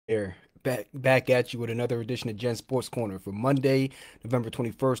Here, back at you with another edition of Gen Sports Corner for Monday, November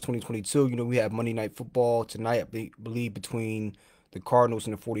 21st, 2022. We have Monday Night Football tonight, believe, between the Cardinals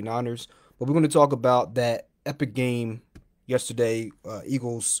and the 49ers. But we're going to talk about that epic game yesterday.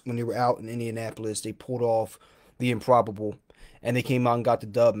 Eagles, when they were out in Indianapolis, they pulled off the improbable, and they came out and got the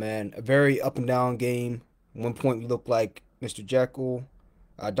dub, man. A very up and down game. One point we looked like Mr. Jekyll,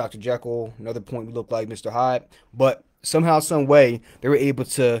 Dr. Jekyll. Another point we looked like Mr. Hyde. But somehow, some way, they were able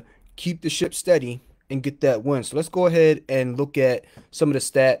to keep the ship steady and get that win. So let's go ahead and look at some of the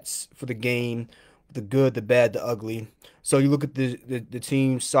stats for the game, the good, the bad, the ugly. So you look at the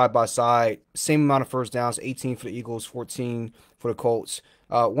teams side by side, same amount of first downs, 18 for the Eagles, 14 for the Colts.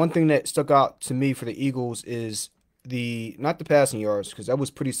 One thing that stuck out to me for the Eagles is not the passing yards, because that was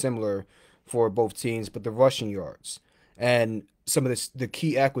pretty similar for both teams, but the rushing yards and some of the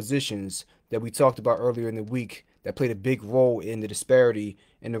key acquisitions that we talked about earlier in the week that played a big role in the disparity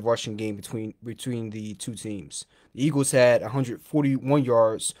in the rushing game between the two teams. The Eagles had 141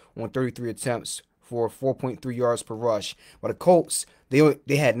 yards on 33 attempts for 4.3 yards per rush, while the Colts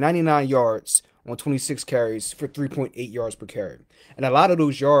they had 99 yards on 26 carries for 3.8 yards per carry. And a lot of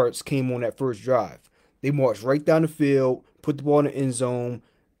those yards came on that first drive. They marched right down the field, put the ball in the end zone.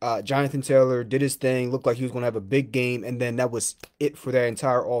 Jonathan Taylor did his thing, looked like he was going to have a big game, and then that was it for their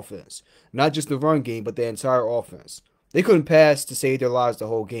entire offense. Not just the run game, but the entire offense. They couldn't pass to save their lives the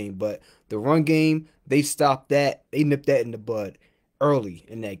whole game, but the run game, they stopped that. They nipped that in the bud early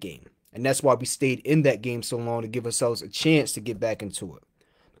in that game. And that's why we stayed in that game so long, to give ourselves a chance to get back into it.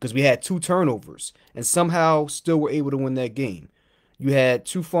 Because we had 2 turnovers and somehow still were able to win that game. You had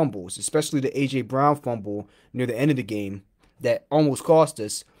 2 fumbles, especially the A.J. Brown fumble near the end of the game that almost cost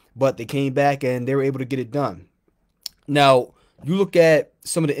us, but they came back and they were able to get it done. Now, you look at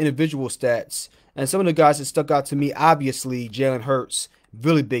some of the individual stats, and some of the guys that stuck out to me, obviously, Jalen Hurts,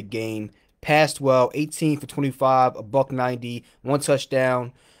 really big game, passed well, 18 for 25, a buck 90, 1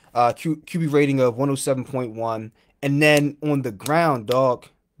 touchdown, QB rating of 107.1, and then on the ground,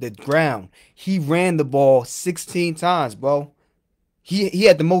 he ran the ball 16 times, bro. He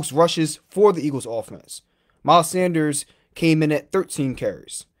had the most rushes for the Eagles offense. Miles Sanders came in at 13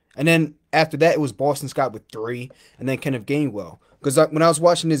 carries. And then after that, it was Boston Scott with 3, and then Kenneth Gainwell. Because when I was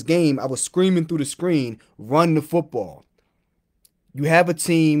watching this game, I was screaming through the screen, run the football. You have a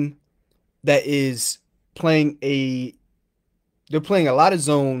team that is they're playing a lot of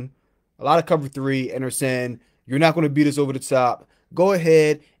zone, a lot of cover 3, and they're saying, you're not going to beat us over the top. Go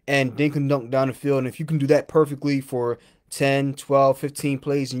ahead and dink and dunk down the field. And if you can do that perfectly for 10, 12, 15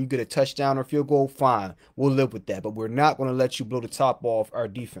 plays and you get a touchdown or field goal, fine. We'll live with that. But we're not going to let you blow the top off our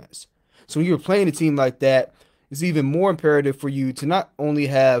defense. So when you're playing a team like that, it's even more imperative for you to not only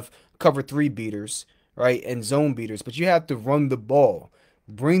have cover 3 beaters, right, and zone beaters, but you have to run the ball.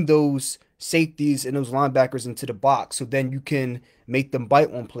 Bring those safeties and those linebackers into the box so then you can make them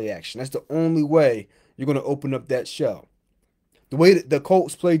bite on play action. That's the only way you're going to open up that shell. The way that the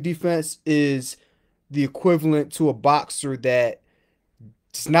Colts play defense is the equivalent to a boxer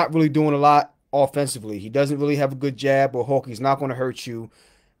that's not really doing a lot offensively. He doesn't really have a good jab or hook. He's not going to hurt you.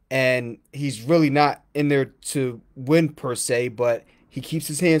 And he's really not in there to win per se, but he keeps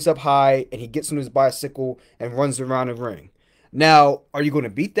his hands up high and he gets on his bicycle and runs around the ring. Now, are you going to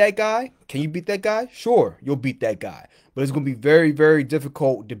beat that guy? Can you beat that guy? Sure, you'll beat that guy. But it's going to be very, very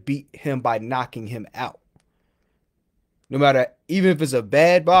difficult to beat him by knocking him out. No matter, even if it's a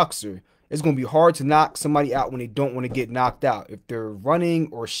bad boxer, it's going to be hard to knock somebody out when they don't want to get knocked out. If they're running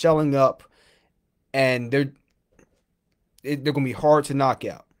or shelling up, and they're going to be hard to knock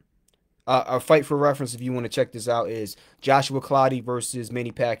out. A fight for reference, if you want to check this out, is Joshua Clottey versus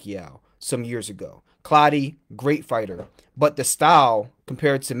Manny Pacquiao some years ago. Clottey, great fighter, but the style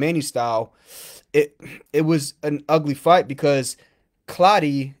compared to Manny's style, it was an ugly fight because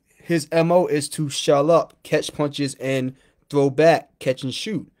Clottey, his MO is to shell up, catch punches, and throw back, catch and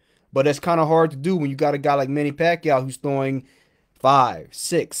shoot. But that's kind of hard to do when you got a guy like Manny Pacquiao who's throwing 5,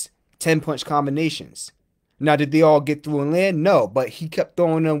 6, 10 punch combinations. Now, did they all get through and land? No, but he kept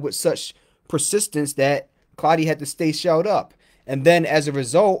throwing them with such persistence that Clottey had to stay shelled up. And then as a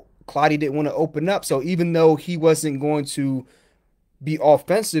result, Clottey didn't want to open up. So even though he wasn't going to be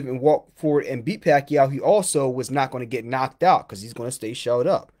offensive and walk forward and beat Pacquiao, he also was not going to get knocked out because he's going to stay shelled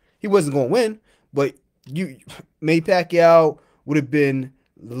up. He wasn't going to win, but Manny Pacquiao would have been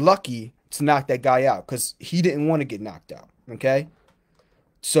lucky to knock that guy out because he didn't want to get knocked out. Okay,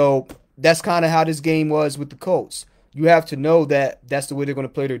 so that's kind of how this game was with the Colts. You have to know that that's the way they're going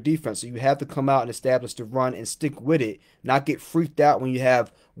to play their defense. So you have to come out and establish the run and stick with it, not get freaked out when you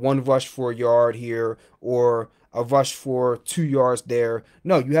have one rush for a yard here or a rush for 2 yards there.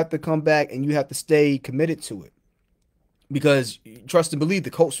 No, you have to come back and you have to stay committed to it. Because trust and believe the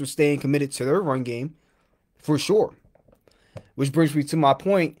Colts were staying committed to their run game for sure. Which brings me to my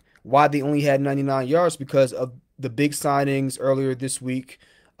point why they only had 99 yards, because of the big signings earlier this week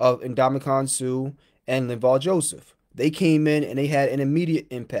of Suh and Melvin Joseph. They came in and they had an immediate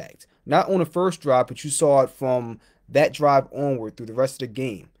impact. Not on the first drive, but you saw it from that drive onward through the rest of the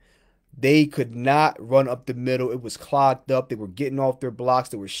game. They could not run up the middle. It was clogged up. They were getting off their blocks.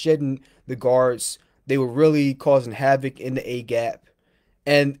 They were shedding the guards. They were really causing havoc in the A gap.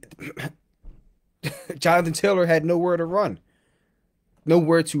 And Jonathan Taylor had nowhere to run.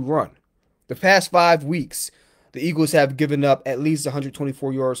 Nowhere to run. The past 5 weeks, the Eagles have given up at least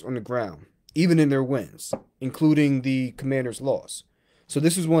 124 yards on the ground, even in their wins, including the Commanders' loss. So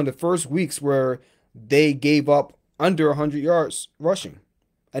this was one of the first weeks where they gave up under 100 yards rushing,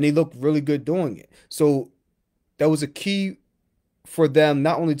 and they looked really good doing it. So that was a key for them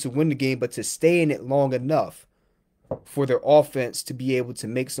not only to win the game, but to stay in it long enough for their offense to be able to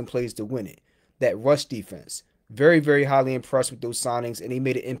make some plays to win it. That rush defense, very, very highly impressed with those signings, and they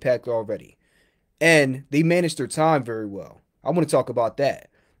made an impact already. And they managed their time very well. I want to talk about that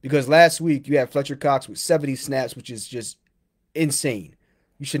because last week you had Fletcher Cox with 70 snaps, which is just insane.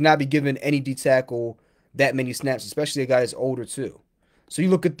 You should not be giving any D tackle that many snaps, especially a guy that's older too. So you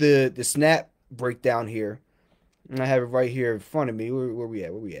look at the snap breakdown here, and I have it right here in front of me. Where we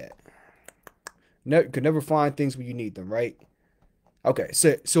at? Where we at? Could never find things when you need them, right? Okay,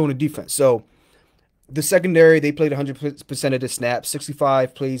 so on the defense. So the secondary, they played 100% of the snaps,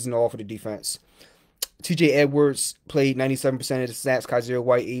 65 plays in all for the defense. TJ Edwards played 97% of the snaps. Kaiser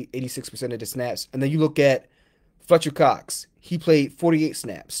White, 86% of the snaps. And then you look at Fletcher Cox. He played 48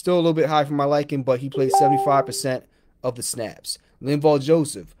 snaps. Still a little bit high for my liking, but he played 75% of the snaps. Melvin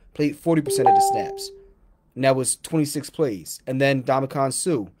Joseph played 40% of the snaps. And that was 26 plays. And then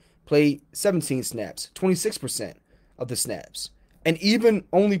Suh played 17 snaps, 26% of the snaps. And even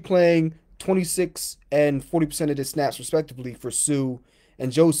only playing 26 and 40% of the snaps, respectively, for Suh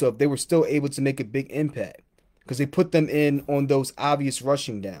and Joseph, they were still able to make a big impact because they put them in on those obvious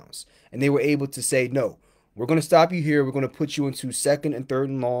rushing downs. And they were able to say, no, we're going to stop you here. We're going to put you into second and third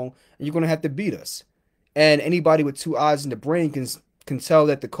and long, and you're going to have to beat us. And anybody with two eyes in the brain can tell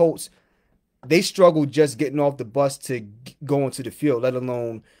that the Colts, they struggled just getting off the bus to go into the field, let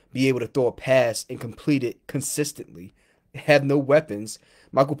alone be able to throw a pass and complete it consistently. They have no weapons.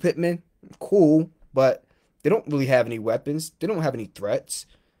 Michael Pittman, cool, but they don't really have any weapons. They don't have any threats.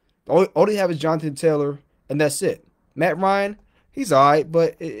 All they have is Jonathan Taylor, and that's it. Matt Ryan, he's all right,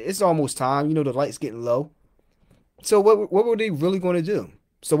 but it's almost time. You know, the light's getting low. So what were they really going to do?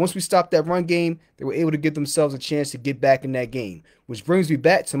 So once we stopped that run game, they were able to give themselves a chance to get back in that game, which brings me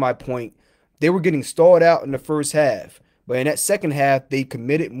back to my point. They were getting stalled out in the first half, but in that second half, they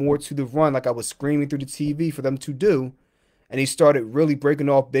committed more to the run like I was screaming through the TV for them to do. And he started really breaking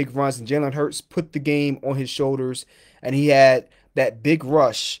off big runs, and Jalen Hurts put the game on his shoulders, and he had that big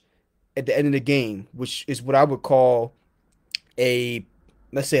rush at the end of the game, which is what I would call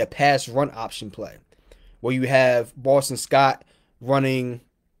let's say a pass run option play, where you have Boston Scott running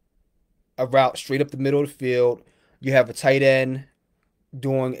a route straight up the middle of the field. You have a tight end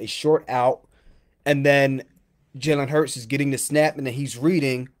doing a short out, and then Jalen Hurts is getting the snap, and then he's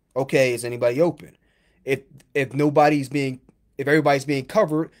reading, okay, is anybody open? If everybody's being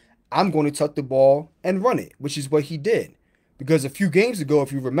covered, I'm going to tuck the ball and run it, which is what he did. Because a few games ago,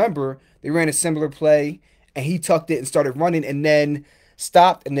 if you remember, they ran a similar play, and he tucked it and started running, and then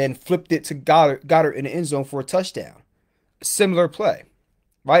stopped and then flipped it to Goddard in the end zone for a touchdown. Similar play,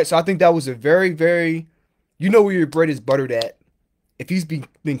 right? So I think that was a very, very, you know where your bread is buttered at. If he's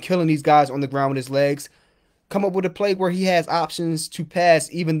been killing these guys on the ground with his legs, come up with a play where he has options to pass,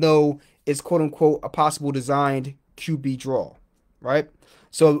 even though it's quote unquote a possible designed QB draw, right?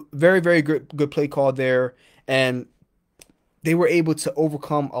 So very, very good play call there. And they were able to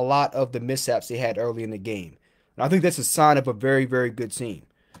overcome a lot of the mishaps they had early in the game. And I think that's a sign of a very, very good team.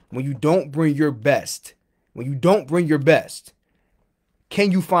 When you don't bring your best,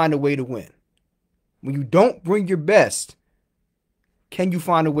 can you find a way to win? When you don't bring your best, can you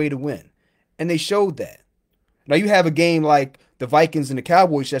find a way to win? And they showed that. Now you have a game like the Vikings and the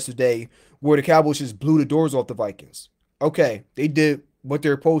Cowboys yesterday where the Cowboys just blew the doors off the Vikings. Okay, they did what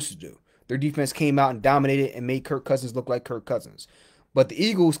they're supposed to do. Their defense came out and dominated and made Kirk Cousins look like Kirk Cousins. But the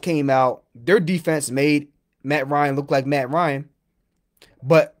Eagles came out, their defense made Matt Ryan look like Matt Ryan,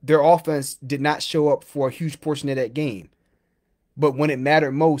 but their offense did not show up for a huge portion of that game. But when it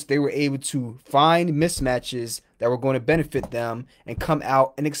mattered most, they were able to find mismatches that were going to benefit them and come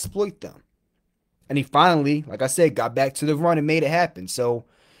out and exploit them. and he finally, like I said, got back to the run and made it happen. So,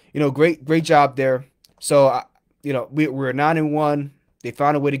 great job there. So, we're 9-1. They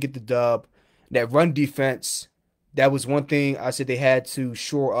found a way to get the dub. That run defense, that was one thing I said they had to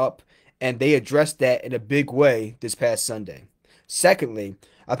shore up, and they addressed that in a big way this past Sunday. Secondly,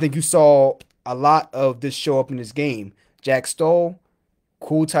 I think you saw a lot of this show up in this game. Jack Stoll,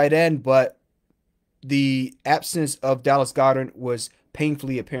 cool tight end, but the absence of Dallas Goedert was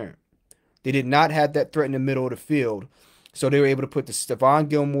painfully apparent. They did not have that threat in the middle of the field, so they were able to put the Stephon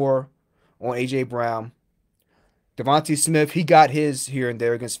Gilmore on A.J. Brown. Devontae Smith, he got his here and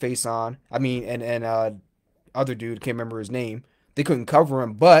there against Faison. I mean, and other dude, can't remember his name. They couldn't cover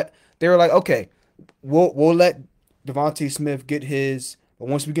him, but they were like, okay, we'll let Devontae Smith get his, but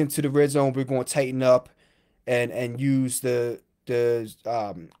once we get into the red zone, we're going to tighten up and use the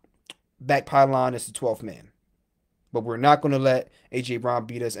back pylon as the 12th man. But we're not going to let A.J. Brown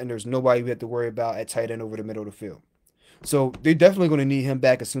beat us, and there's nobody we have to worry about at tight end over the middle of the field. So they're definitely going to need him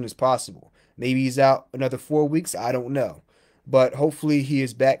back as soon as possible. Maybe he's out another 4 weeks. I don't know. But hopefully he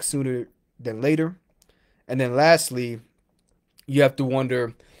is back sooner than later. And then lastly, you have to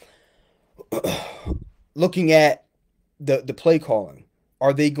wonder, looking at the play calling,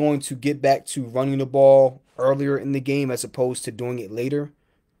 are they going to get back to running the ball earlier in the game as opposed to doing it later?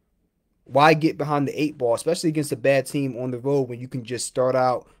 Why get behind the 8 ball, especially against a bad team on the road, when you can just start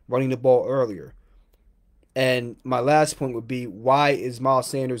out running the ball earlier? And my last point would be, why is Miles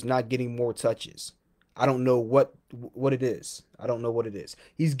Sanders not getting more touches? I don't know what it is. I don't know what it is.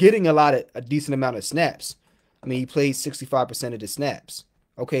 He's getting a decent amount of snaps. I mean, he plays 65% of the snaps.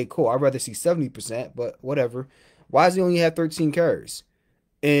 Okay, cool. I'd rather see 70%, but whatever. Why does he only have 13 carries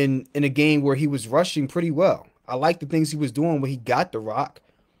in a game where he was rushing pretty well? I like the things he was doing when he got the rock.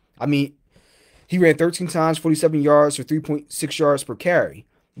 I mean, he ran 13 times, 47 yards for 3.6 yards per carry.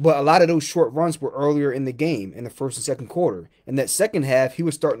 But a lot of those short runs were earlier in the game, in the first and second quarter. In that second half, he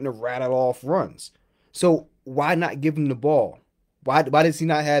was starting to rattle off runs. So why not give him the ball? Why does he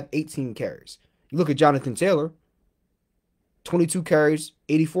not have 18 carries? You look at Jonathan Taylor, 22 carries,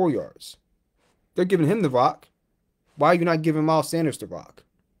 84 yards. They're giving him the rock. Why are you not giving Miles Sanders the rock?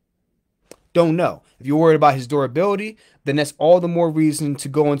 Don't know. If you're worried about his durability, then that's all the more reason to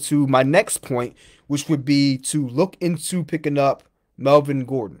go into my next point, which would be to look into picking up Melvin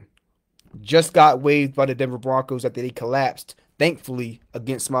Gordon. Just got waived by the Denver Broncos after they collapsed, thankfully,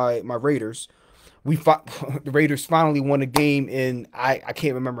 against my Raiders. The Raiders finally won a game in, I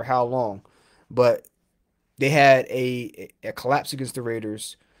can't remember how long, but they had a collapse against the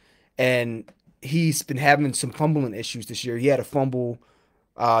Raiders, and he's been having some fumbling issues this year. He had a fumble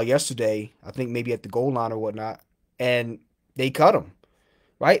yesterday, I think maybe at the goal line or whatnot, and they cut him,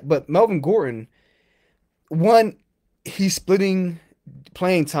 right? But Melvin Gordon, one, he's splitting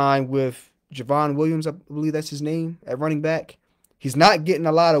playing time with Javon Williams, I believe that's his name, at running back. He's not getting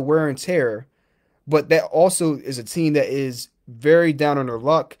a lot of wear and tear, but that also is a team that is very down on their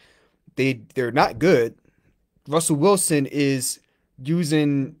luck. They're not good. Russell Wilson is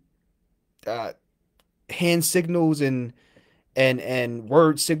using hand signals and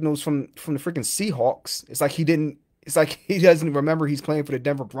word signals from the freaking Seahawks. It's like he doesn't remember he's playing for the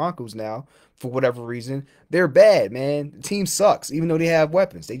Denver Broncos now for whatever reason. They're bad, man. The team sucks, even though they have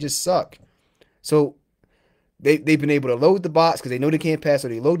weapons. They just suck. So they've been able to load the box because they know they can't pass, so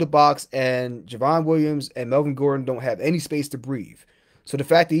they load the box, and Javon Williams and Melvin Gordon don't have any space to breathe. So the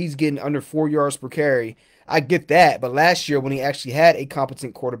fact that he's getting under 4 yards per carry, I get that. But last year, when he actually had a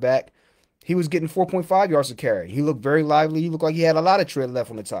competent quarterback, he was getting 4.5 yards a carry. He looked very lively. He looked like he had a lot of tread left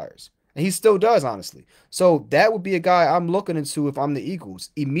on the tires. And he still does, honestly. So that would be a guy I'm looking into if I'm the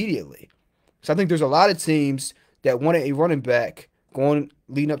Eagles immediately. So I think there's a lot of teams that wanted a running back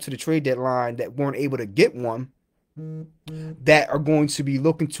leading up to the trade deadline that weren't able to get one, that are going to be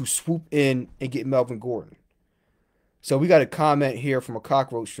looking to swoop in and get Melvin Gordon. So we got a comment here from a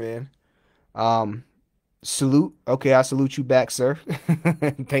cockroach fan. Salute. Okay, I salute you back, sir.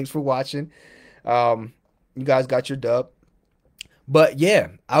 Thanks for watching. You guys got your dub. But yeah,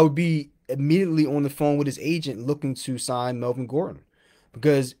 I would be immediately on the phone with his agent looking to sign Melvin Gordon,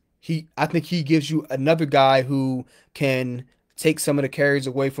 because I think he gives you another guy who can take some of the carries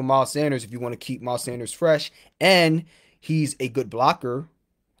away from Miles Sanders if you want to keep Miles Sanders fresh, and he's a good blocker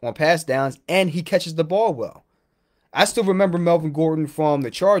on pass downs, and he catches the ball well. I still remember Melvin Gordon from the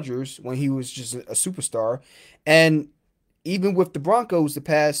Chargers when he was just a superstar, and even with the Broncos the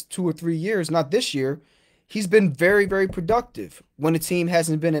past 2 or 3 years, not this year, he's been very, very productive when the team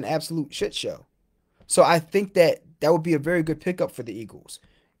hasn't been an absolute shit show. So I think that would be a very good pickup for the Eagles.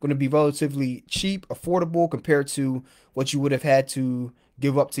 Going to be relatively cheap, affordable compared to what you would have had to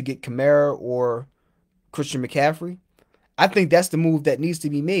give up to get Kamara or Christian McCaffrey. I think that's the move that needs to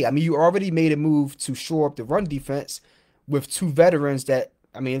be made. I mean, you already made a move to shore up the run defense with two veterans that,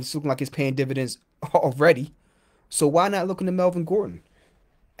 I mean, it's looking like it's paying dividends already. So why not look into Melvin Gordon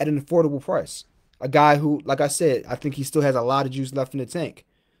at an affordable price? A guy who, like I said, I think he still has a lot of juice left in the tank.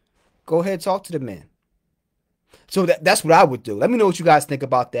 Go ahead, talk to the man. So that's what I would do. Let me know what you guys think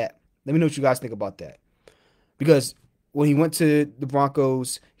about that. Let me know what you guys think about that. Because when he went to the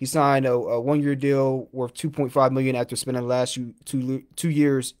Broncos, he signed a 1-year deal worth $2.5 million after spending the last two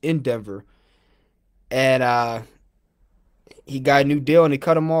years in Denver, and he got a new deal and they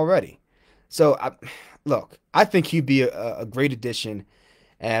cut him already. So look, I think he'd be a great addition,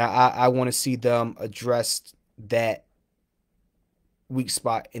 and I want to see them address that weak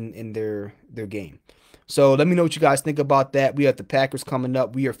spot in their game. So let me know what you guys think about that. We have the Packers coming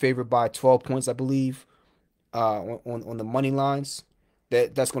up. We are favored by 12 points, I believe, on the money lines.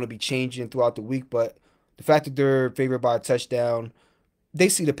 That's going to be changing throughout the week, but the fact that they're favored by a touchdown, they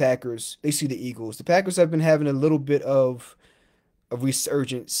see the Packers, they see the Eagles. The Packers have been having a little bit of a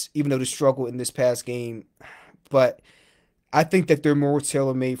resurgence, even though they struggled in this past game. But I think that they're more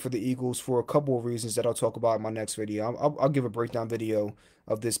tailor-made for the Eagles for a couple of reasons that I'll talk about in my next video. I'll give a breakdown video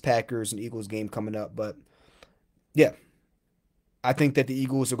of this Packers and Eagles game coming up. But yeah, I think that the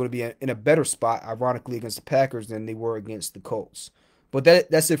Eagles are going to be in a better spot, ironically, against the Packers than they were against the Colts. But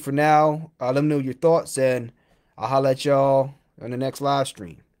that's it for now. Let me know your thoughts, and I'll holler at y'all on the next live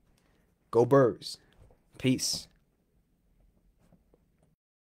stream. Go Birds. Peace.